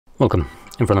Welcome.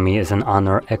 In front of me is an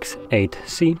Honor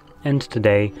X8c, and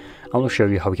today I will show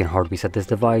you how we can hard reset this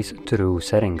device through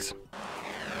settings.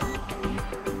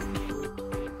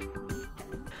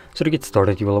 So to get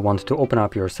started, you will want to open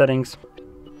up your settings.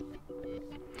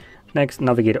 Next,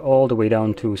 navigate all the way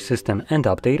down to System and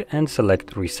Update and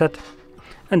select Reset,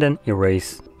 and then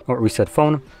Erase or Reset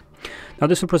Phone. Now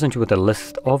this will present you with a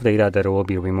list of data that will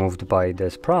be removed by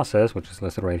this process, which is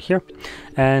listed right here.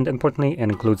 And importantly, it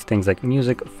includes things like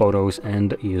music, photos,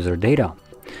 and user data.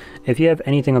 If you have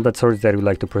anything of that sort that you'd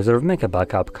like to preserve, make a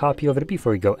backup copy of it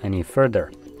before you go any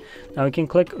further. Now you can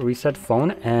click Reset Phone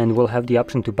and we'll have the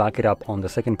option to back it up on the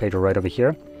second page right over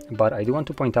here. But I do want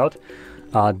to point out,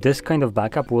 this kind of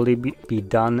backup will be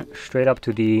done straight up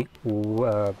to the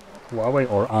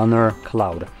Huawei or Honor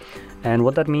cloud. And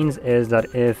what that means is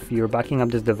that if you're backing up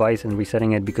this device and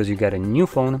resetting it because you get a new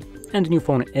phone, and the new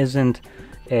phone isn't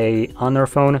a Honor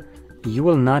phone, you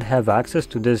will not have access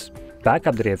to this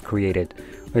backup that you have created,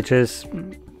 which is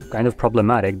kind of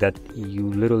problematic that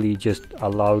you literally just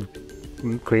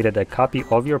created a copy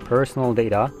of your personal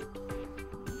data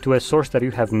to a source that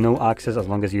you have no access as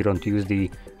long as you don't use the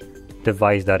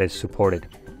device that is supported.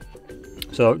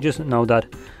 So just know that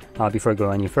before I go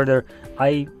any further,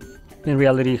 I in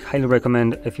reality highly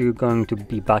recommend, if you're going to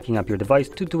be backing up your device,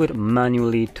 to do it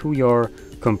manually to your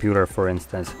computer, for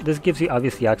instance. This gives you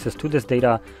obviously access to this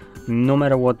data no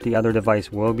matter what the other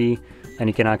device will be, and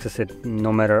you can access it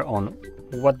no matter on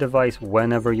what device,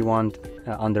 whenever you want,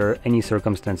 under any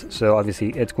circumstance. So obviously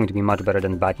it's going to be much better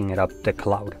than backing it up the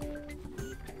cloud.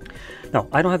 Now,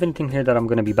 I don't have anything here that I'm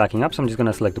going to be backing up, so I'm just going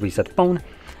to select Reset Phone,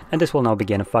 and this will now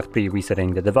begin factory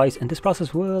resetting the device, and this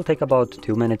process will take about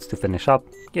 2 minutes to finish up,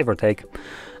 give or take.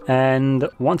 And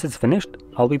once it's finished,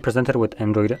 I'll be presented with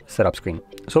Android setup screen.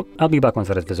 So I'll be back once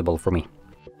that is visible for me.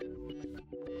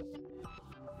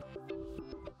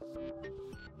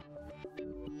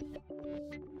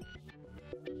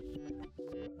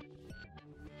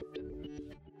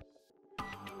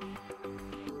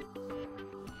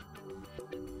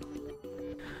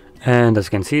 And as you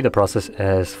can see, the process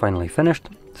is finally finished.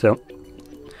 So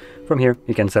from here,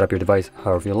 you can set up your device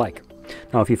however you like.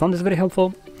 Now, if you found this video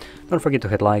helpful, don't forget to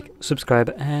hit like,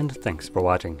 subscribe, and thanks for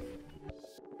watching.